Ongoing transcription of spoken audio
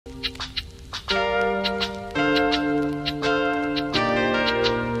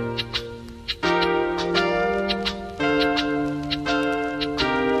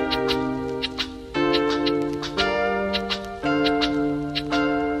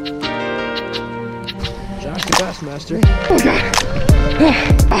Master. Oh God.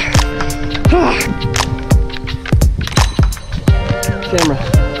 Camera.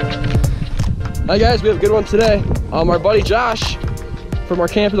 Hi guys, we have a good one today. Our buddy Josh from our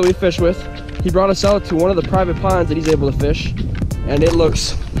camper that we fish with, he brought us out to one of the private ponds that he's able to fish, and it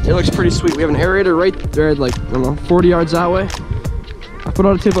looks pretty sweet. We have an aerator right there, like, I don't know, 40 yards that way. I put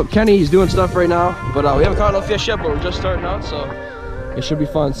out a tip up Kenny. He's doing stuff right now, but we haven't caught no fish yet, but we're just starting out, so it should be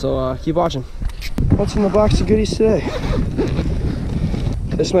fun. So keep watching. What's in the box of goodies today?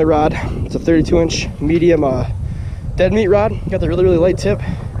 This is my rod. It's a 32-inch medium dead meat rod. Got the really light tip.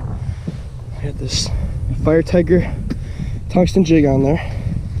 I got this Fire Tiger tungsten jig on there.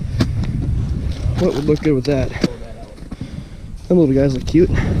 What would look good with that? Them little guys look cute.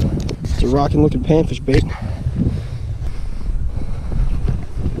 It's a rockin' looking panfish bait.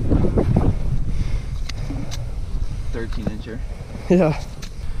 Incher. Yeah.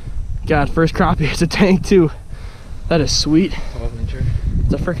 God, first crappie. It's a tank too. That is sweet. 12-incher.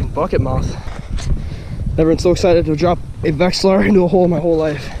 It's a freaking bucket mouth. Never been so excited to drop a Vexlar into a hole in my whole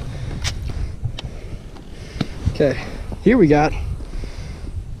life. Okay, here we got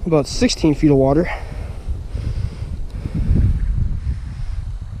about 16 feet of water.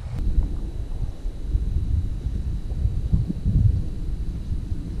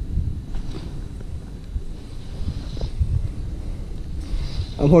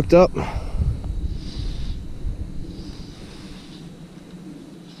 I'm hooked up.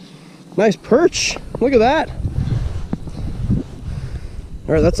 Nice perch. Look at that.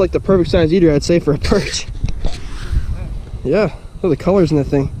 All right, that's like the perfect size eater, I'd say, for a perch. Yeah, look at the colors in that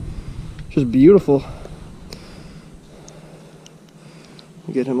thing. Just beautiful.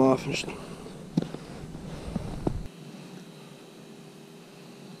 Get him off and just...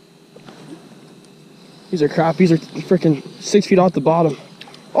 These are crappies. These are freaking 6 feet off the bottom.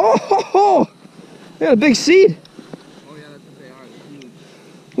 Oh, ho, ho. They got a big seed. Oh yeah, that's what they are. They're huge.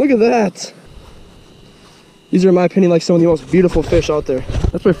 Look at that. These are, in my opinion, like some of the most beautiful fish out there.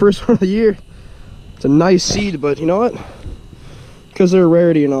 That's my first one of the year. It's a nice seed, but you know what? Because they're a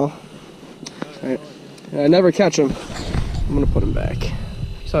rarity and all. All right. I never catch them. I'm gonna put them back.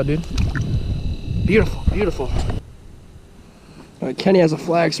 You saw it, dude? Beautiful, beautiful. All right, Kenny has a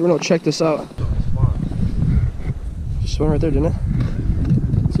flag, so we're gonna check this out. Just swim right there, didn't it?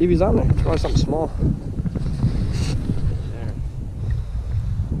 See if he's on there. It's probably something small. There.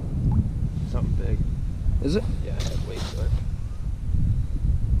 Something big. Is it? Yeah, it has weight to it.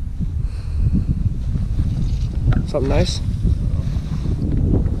 Something nice?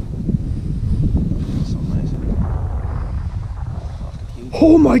 Something nice.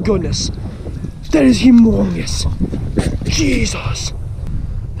 Oh my goodness! That is humongous! Jesus!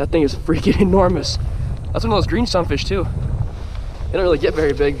 That thing is freaking enormous. That's one of those green sunfish too. They don't really get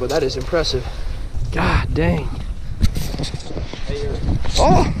very big, but that is impressive. God dang. Hey, you're...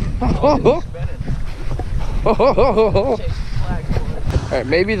 Oh! Oh! Oh! Oh! All right,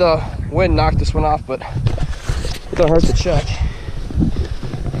 maybe the wind knocked this one off, but it don't hurt to check.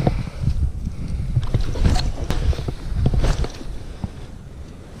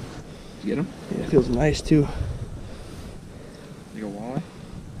 Get him? Yeah, it feels nice too. Like a walleye?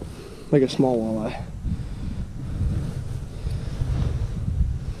 Like a small walleye.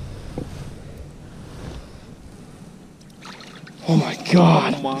 Oh my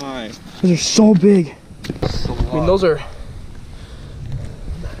God. Oh my. Those are so big. So I mean, those are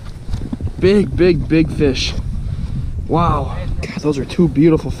big, big, big fish. Wow. God, those are two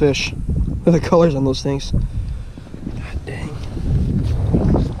beautiful fish. Look at the colors on those things. God dang.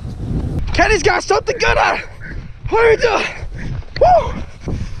 Kenny's got something good on. What are we doing? Woo!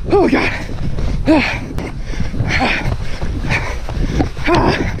 Oh God.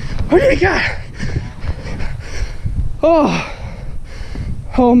 What do you got? Oh.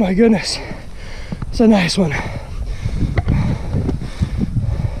 Oh my goodness. It's a nice one.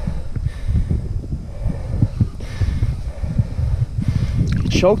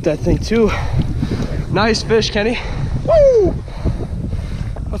 Choked that thing too. Nice fish, Kenny. Woo!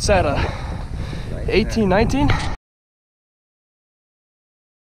 What's that, 18, 19?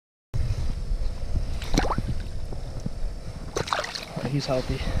 He's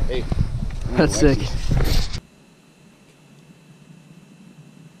healthy. Hey. That's sick.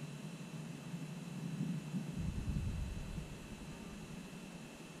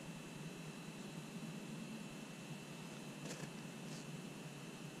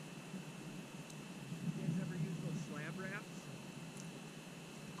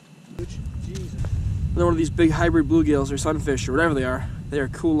 Jesus. They're one of these big hybrid bluegills or sunfish or whatever they are. They are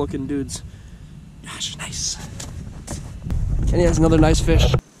cool looking dudes. Gosh, nice. And he has another nice fish.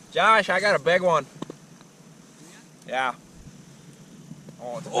 Josh, I got a big one. Yeah.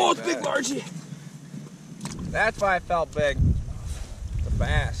 Oh, Oh, it's big largie. That's why I felt big. The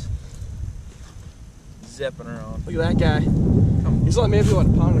bass. Zipping around. Look at that guy. He's only maybe what, a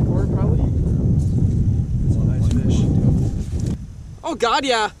pound and a quarter probably? That's a nice fish. Oh God,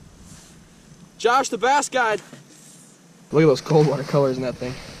 yeah. Josh, the bass guide. Look at those cold water colors in that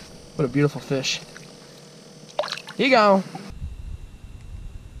thing. What a beautiful fish. Here you go.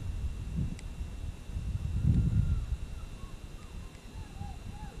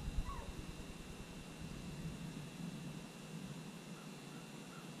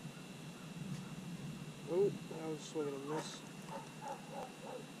 Oh, I was swinging a miss.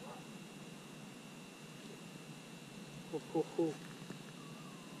 Oh, oh, oh.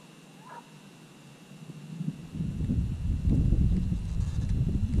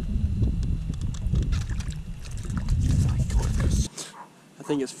 That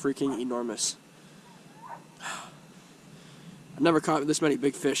thing is freaking enormous. I've never caught this many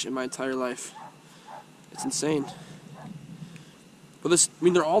big fish in my entire life. It's insane. But this, I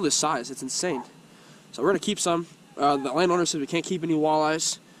mean, they're all this size. It's insane. So we're gonna keep some. The landowner said we can't keep any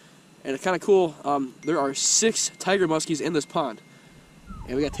walleyes, and it's kind of cool. There are 6 tiger muskies in this pond,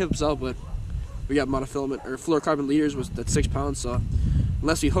 and we got tips out, but we got monofilament or fluorocarbon leaders was at 6 pounds. So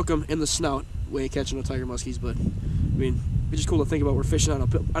unless we hook them in the snout, we ain't catching no tiger muskies. But I mean, it's just cool to think about. We're fishing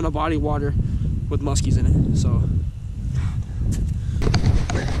on a body of water with muskies in it. So.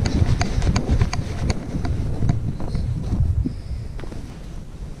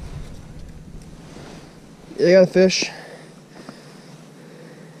 Yeah, I got a fish.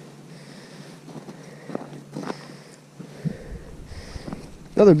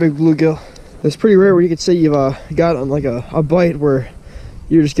 Another big bluegill. It's pretty rare where you could say you've got on like a bite where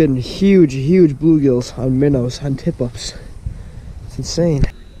you're just getting huge bluegills on minnows, on tip-ups. It's insane.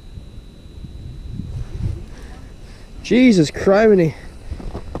 Jesus criminy.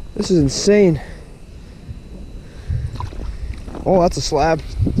 This is insane. Oh, that's a slab.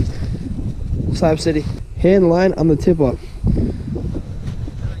 Slab City. Hand line on the tip up.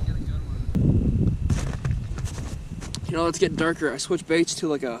 You know, it's getting darker. I switched baits to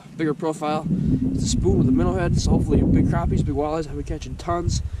like a bigger profile. It's a spoon with a minnow head, so hopefully big crappies, big walleyes. I've been catching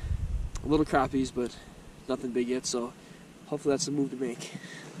tons. Little crappies, but nothing big yet, so hopefully that's the move to make.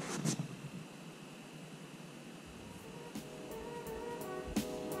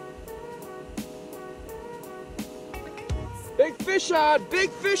 Big fish on! Big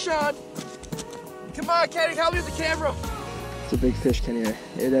fish on! Come on, Kenny, help me with the camera. It's a big fish, Kenny.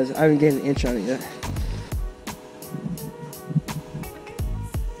 It is. I haven't gained an inch on it yet.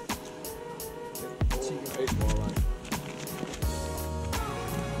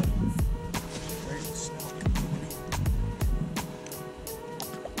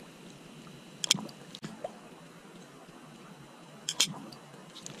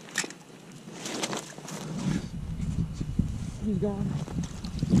 He's gone.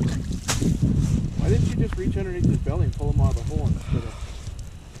 Why didn't you just reach underneath his belly and pull him out of the hole instead of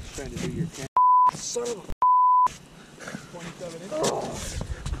trying to do your camp? Son of a 27 inches. Oh.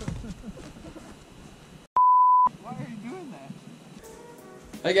 Why are you doing that?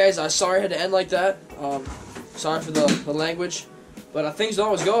 Hey guys, sorry I had to end like that. Sorry for the language. But things don't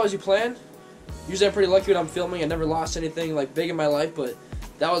always go as you plan. Usually I'm pretty lucky when I'm filming. I never lost anything like big in my life, but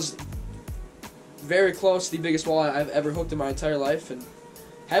that was very close to the biggest walleye I've ever hooked in my entire life. And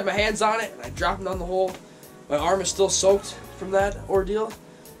had my hands on it, and I dropped it down the hole. My arm is still soaked from that ordeal.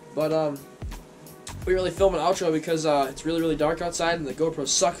 But we really film an outro because it's really dark outside and the GoPros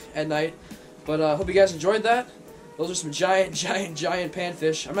suck at night. But hope you guys enjoyed that. Those are some giant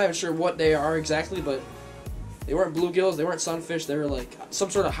panfish. I'm not even sure what they are exactly, but they weren't bluegills, they weren't sunfish, they were like some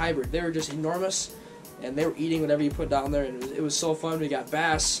sort of hybrid. They were just enormous, and they were eating whatever you put down there, and it was so fun. We got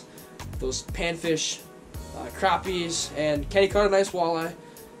bass, those panfish, crappies, and Kenny caught a nice walleye,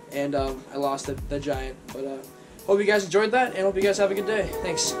 and I lost the giant. But hope you guys enjoyed that, and hope you guys have a good day.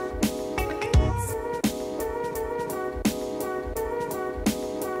 Thanks.